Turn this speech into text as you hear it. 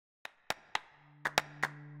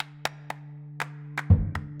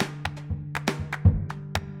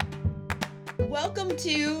Welcome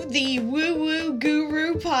to the Woo Woo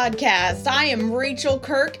Guru podcast. I am Rachel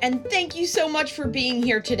Kirk, and thank you so much for being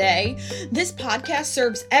here today. This podcast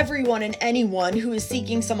serves everyone and anyone who is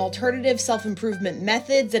seeking some alternative self-improvement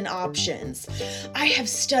methods and options. I have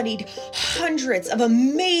studied hundreds of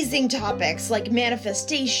amazing topics like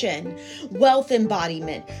manifestation, wealth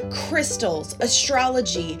embodiment, crystals,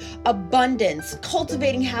 astrology, abundance,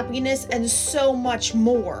 cultivating happiness, and so much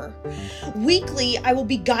more. Weekly, I will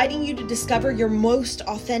be guiding you to discover your most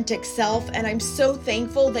authentic self, and I'm so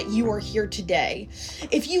thankful that you are here today.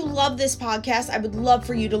 If you love this podcast, I would love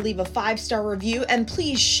for you to leave a 5-star review and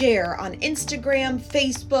please share on Instagram,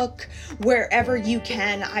 Facebook, wherever you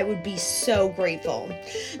can. I would be so grateful.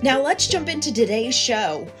 Now let's jump into today's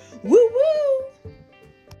show. Woo woo!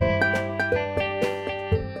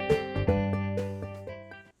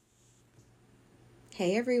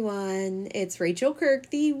 Hey everyone, it's Rachel Kirk,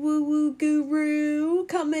 the Woo Woo Guru,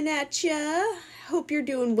 coming at ya. Hope you're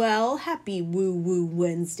doing well. Happy Woo Woo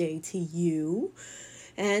Wednesday to you.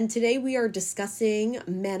 And today we are discussing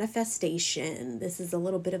manifestation. This is a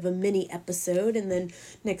little bit of a mini episode, and then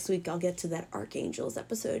next week I'll get to that Archangels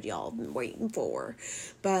episode y'all been waiting for.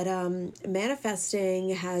 But manifesting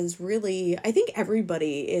has really, I think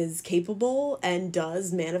everybody is capable and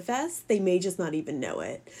does manifest. They may just not even know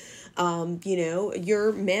it.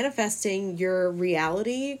 You're manifesting your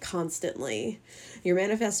reality constantly. You're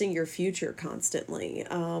manifesting your future constantly.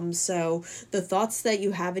 So the thoughts that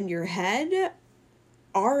you have in your head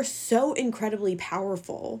are so incredibly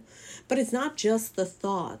powerful, but it's not just the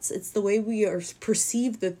thoughts. It's the way we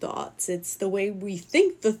perceive the thoughts. It's the way we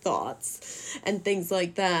think the thoughts and things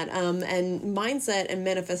like that. And mindset and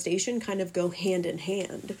manifestation kind of go hand in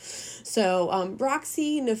hand. So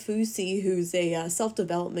Roxy Nafousi, who's a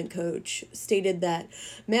self-development coach, stated that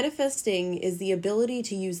manifesting is the ability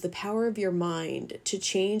to use the power of your mind to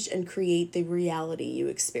change and create the reality you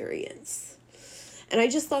experience. And I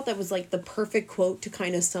just thought that was like the perfect quote to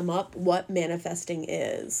kind of sum up what manifesting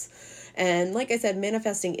is. And like I said,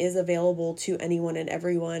 manifesting is available to anyone and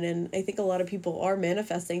everyone. And I think a lot of people are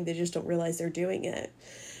manifesting. They just don't realize they're doing it.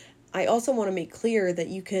 I also want to make clear that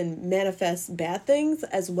you can manifest bad things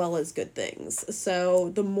as well as good things.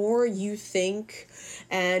 So the more you think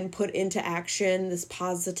and put into action this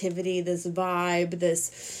positivity, this vibe,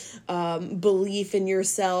 this belief in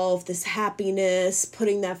yourself, this happiness,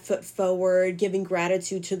 putting that foot forward, giving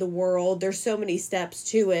gratitude to the world, there's so many steps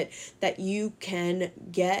to it that you can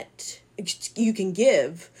give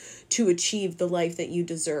to achieve the life that you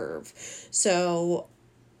deserve. So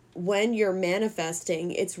when you're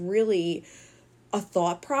manifesting, it's really a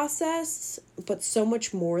thought process, but so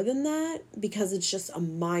much more than that, because it's just a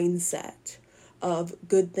mindset of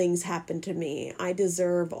good things happen to me. I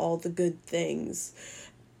deserve all the good things.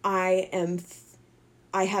 I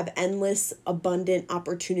have endless, abundant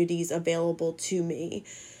opportunities available to me.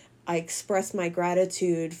 I express my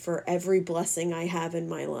gratitude for every blessing I have in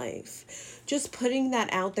my life. Just putting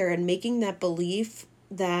that out there and making that belief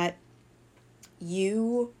that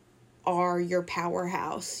you are your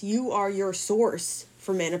powerhouse. You are your source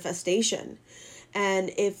for manifestation. And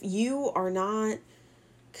if you are not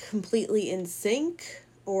completely in sync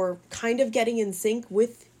or kind of getting in sync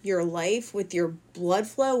with your life, with your blood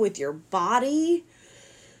flow, with your body,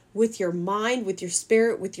 with your mind, with your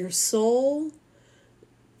spirit, with your soul,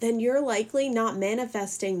 then you're likely not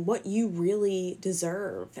manifesting what you really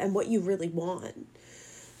deserve and what you really want.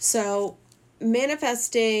 So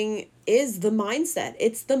manifesting is the mindset.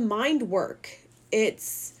 It's the mind work.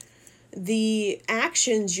 It's the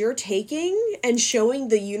actions you're taking and showing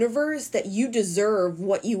the universe that you deserve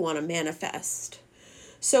what you want to manifest.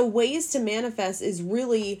 So ways to manifest is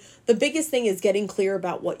really, the biggest thing is getting clear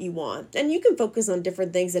about what you want. And you can focus on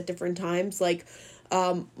different things at different times. Like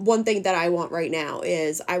one thing that I want right now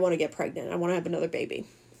is I want to get pregnant. I want to have another baby.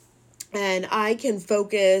 And I can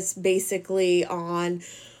focus basically on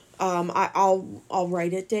I'll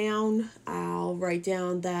write it down. I'll write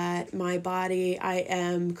down that my body, I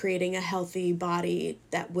am creating a healthy body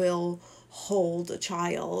that will hold a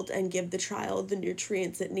child and give the child the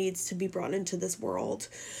nutrients it needs to be brought into this world.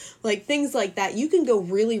 Like things like that. You can go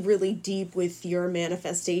really, really deep with your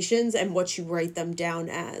manifestations and what you write them down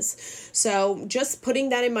as. So just putting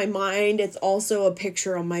that in my mind, it's also a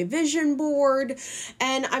picture on my vision board.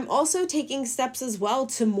 And I'm also taking steps as well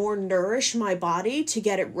to more nourish my body to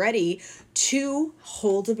get it ready to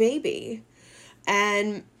hold a baby.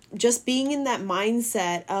 And just being in that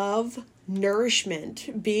mindset of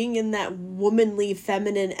nourishment, being in that womanly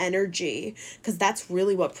feminine energy, because that's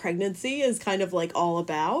really what pregnancy is kind of like all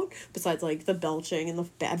about, besides like the belching and the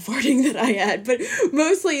bad farting that I had. But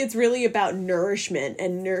mostly it's really about nourishment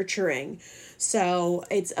and nurturing. So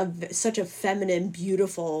it's such a feminine,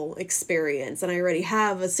 beautiful experience. And I already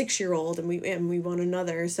have a 6-year-old, and we want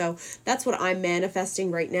another. So that's what I'm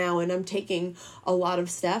manifesting right now. And I'm taking a lot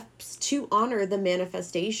of steps to honor the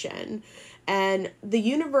manifestation. And the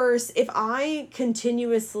universe, if I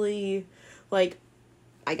continuously, like,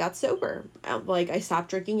 I got sober, like I stopped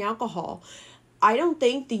drinking alcohol, I don't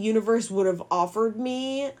think the universe would have offered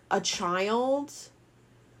me a child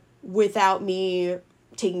without me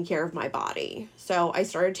taking care of my body. So I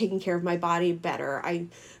started taking care of my body better. I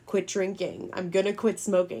quit drinking. I'm going to quit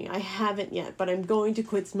smoking. I haven't yet, but I'm going to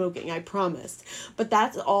quit smoking. I promise. But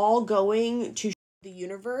that's all going to the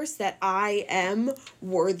universe that I am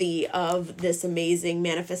worthy of this amazing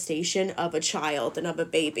manifestation of a child and of a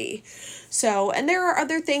baby. So, and there are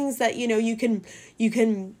other things that, you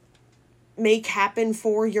can make happen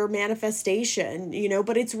for your manifestation,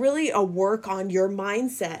 but it's really a work on your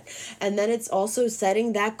mindset. And then it's also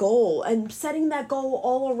setting that goal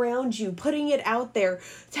all around you, putting it out there,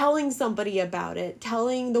 telling somebody about it,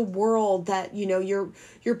 telling the world that,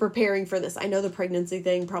 you're preparing for this. I know the pregnancy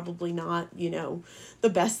thing, probably not, the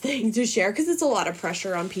best thing to share, because it's a lot of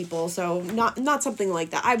pressure on people. So not something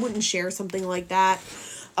like that. I wouldn't share something like that.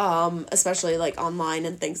 Especially like online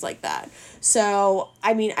and things like that. So,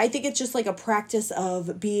 I mean, I think it's just like a practice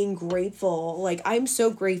of being grateful. Like, I'm so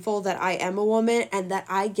grateful that I am a woman and that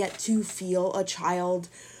I get to feel a child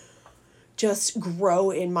just grow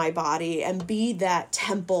in my body and be that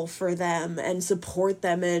temple for them and support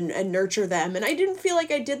them and nurture them. And I didn't feel like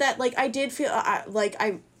I did that. Like, I did feel like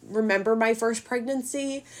I remember my first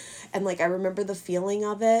pregnancy and like I remember the feeling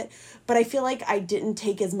of it, but I feel like I didn't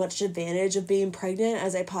take as much advantage of being pregnant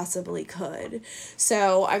as I possibly could.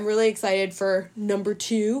 So I'm really excited for number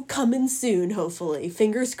 2 coming soon, hopefully.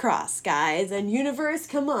 Fingers crossed, guys. And universe,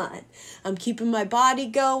 come on. I'm keeping my body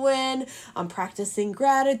going. I'm practicing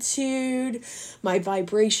gratitude. My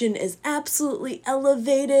vibration is absolutely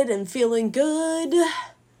elevated and feeling good.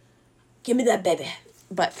 Give me that, baby.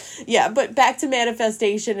 But back to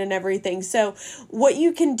manifestation and everything. So what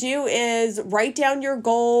you can do is write down your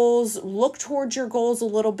goals, look towards your goals a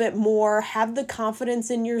little bit more, have the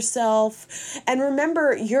confidence in yourself. And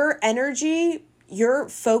remember, your energy, your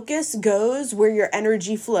focus goes where your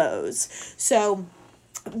energy flows. So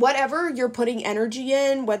whatever you're putting energy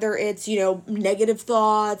in, whether it's, negative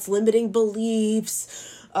thoughts, limiting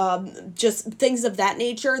beliefs, just things of that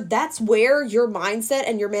nature, that's where your mindset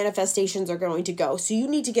and your manifestations are going to go. So you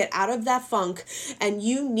need to get out of that funk, and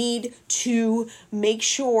you need to make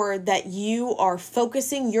sure that you are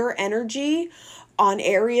focusing your energy on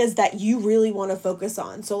areas that you really want to focus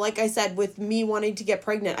on. So like I said, with me wanting to get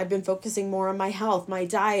pregnant, I've been focusing more on my health, my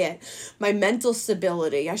diet, my mental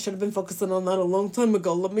stability. I should have been focusing on that a long time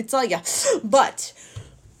ago, let me tell you. But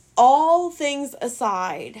all things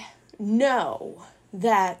aside, know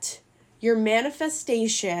that your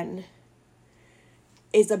manifestation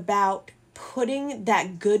is about putting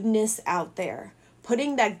that goodness out there,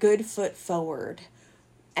 putting that good foot forward,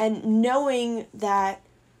 and knowing that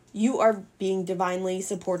you are being divinely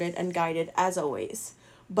supported and guided as always.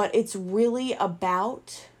 But it's really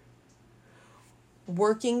about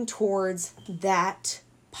working towards that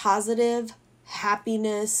positive,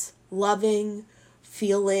 happiness, loving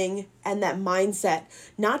feeling, and that mindset,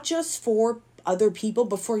 not just for other people,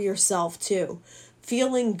 but for yourself too.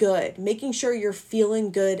 Feeling good, making sure you're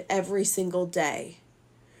feeling good every single day.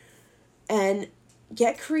 And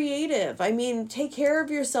get creative. I mean, take care of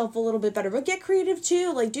yourself a little bit better, but get creative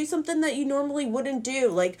too. Like, do something that you normally wouldn't do.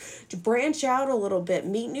 Like, branch out a little bit,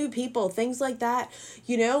 meet new people, things like that.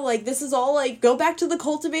 Like, this is all like, go back to the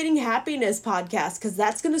Cultivating Happiness podcast, because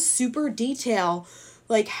that's going to super detail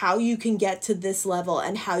like how you can get to this level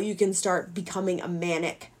and how you can start becoming a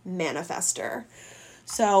manic manifester.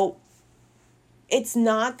 So it's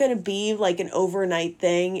not going to be like an overnight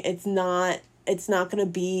thing. It's not going to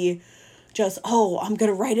be just, oh, I'm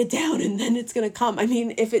going to write it down and then it's going to come. I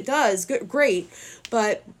mean, if it does, good, great.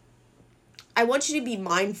 But I want you to be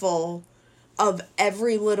mindful of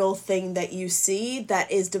every little thing that you see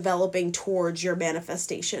that is developing towards your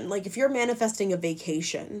manifestation. Like if you're manifesting a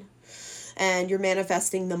vacation and you're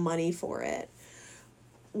manifesting the money for it,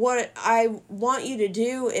 what I want you to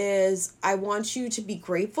do is I want you to be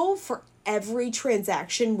grateful for every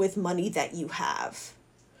transaction with money that you have.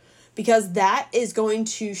 Because that is going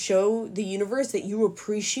to show the universe that you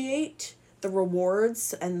appreciate the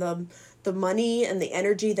rewards and the money and the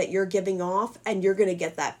energy that you're giving off, and you're going to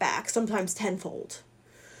get that back, sometimes tenfold.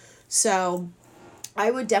 So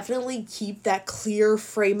I would definitely keep that clear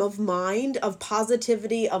frame of mind of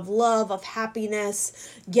positivity, of love, of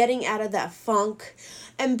happiness, getting out of that funk,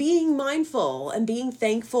 and being mindful and being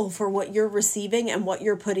thankful for what you're receiving and what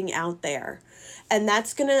you're putting out there. And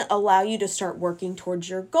that's going to allow you to start working towards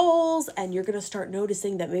your goals, and you're going to start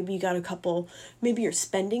noticing that maybe you got a couple, maybe you're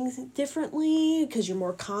spending differently because you're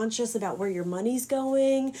more conscious about where your money's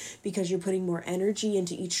going, because you're putting more energy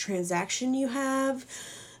into each transaction you have.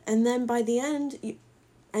 And then by the end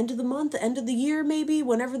of the month, end of the year, maybe,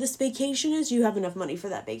 whenever this vacation is, you have enough money for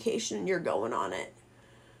that vacation and you're going on it.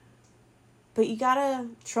 But you gotta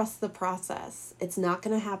trust the process. It's not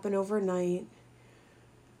gonna happen overnight.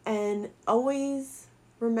 And always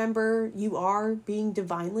remember, you are being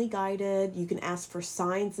divinely guided. You can ask for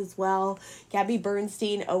signs as well. Gabby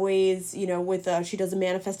Bernstein always, she does a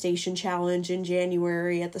manifestation challenge in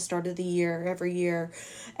January at the start of the year, every year.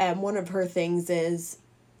 And one of her things is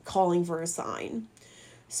calling for a sign.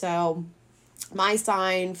 So my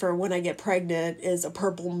sign for when I get pregnant is a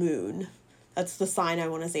purple moon. That's the sign I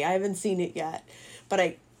want to see. I haven't seen it yet,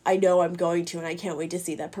 but I know I'm going to, and I can't wait to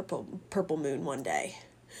see that purple moon one day.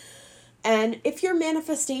 And if your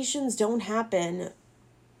manifestations don't happen,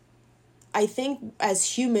 I think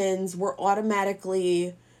as humans, we're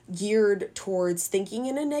automatically geared towards thinking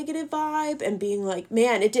in a negative vibe and being like,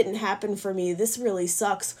 man, it didn't happen for me. This really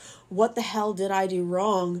sucks. What the hell did I do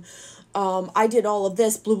wrong? I did all of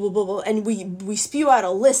this, blah, blah, blah, blah. And we spew out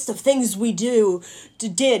a list of things we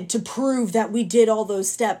did to prove that we did all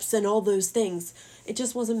those steps and all those things. It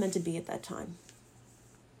just wasn't meant to be at that time.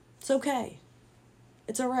 It's okay.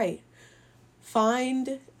 It's all right.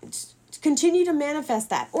 Continue to manifest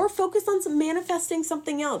that, or focus on manifesting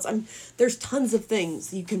something else. There's tons of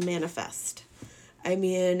things you can manifest.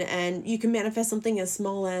 And you can manifest something as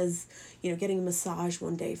small as, getting a massage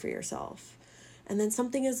one day for yourself. And then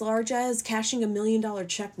something as large as cashing $1 million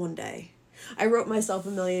check one day. I wrote myself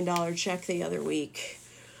 $1 million check the other week.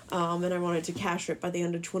 And I wanted to cash it by the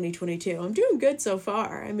end of 2022. I'm doing good so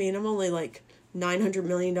far. I'm only like $900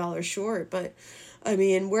 million short, but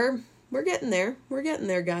we're getting there. We're getting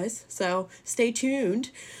there, guys. So stay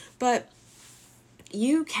tuned. But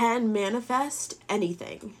you can manifest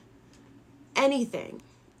anything. Anything.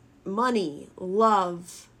 Money,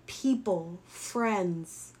 love, people,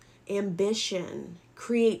 friends, ambition,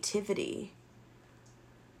 creativity.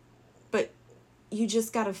 But you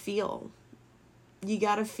just got to feel. You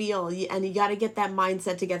got to feel, and you got to get that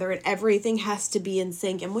mindset together, and everything has to be in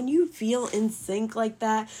sync. And when you feel in sync like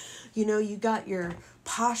that, you got your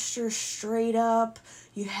posture straight up,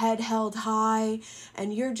 you head held high,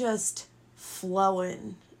 and you're just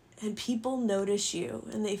flowing, and people notice you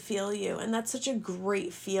and they feel you, and that's such a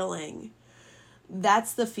great feeling.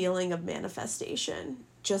 That's the feeling of manifestation,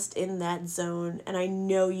 just in that zone. And I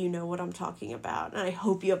know you know what I'm talking about, and I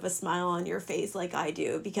hope you have a smile on your face like I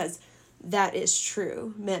do, because that is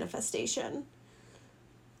true manifestation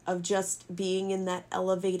of just being in that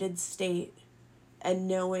elevated state and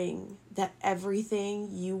knowing that everything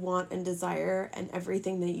you want and desire and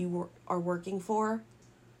everything that you are working for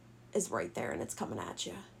is right there and it's coming at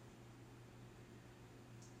you.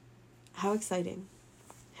 How exciting.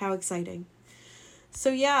 How exciting.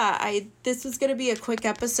 So yeah, this was going to be a quick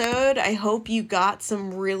episode. I hope you got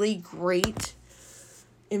some really great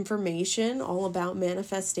information all about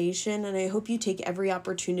manifestation, and I hope you take every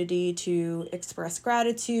opportunity to express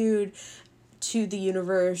gratitude to the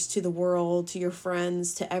universe, to the world, to your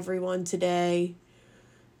friends, to everyone today,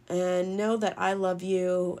 and know that I love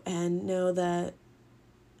you, and know that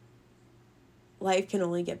life can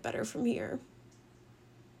only get better from here,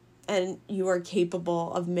 and you are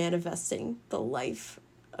capable of manifesting the life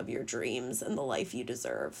of your dreams and the life you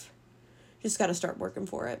deserve. You just got to start working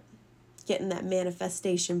for it. Getting that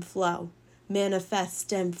manifestation flow.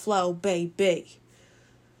 Manifest and flow, baby.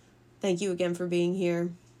 Thank you again for being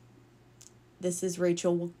here. This is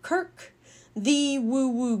Rachel Kirk, the Woo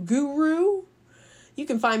Woo Guru. You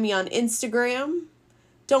can find me on Instagram.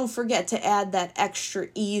 Don't forget to add that extra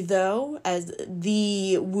E, though, as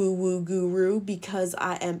the Woo Woo Guru, because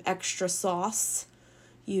I am extra sauce.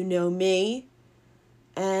 You know me.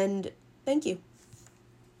 And thank you.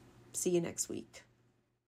 See you next week.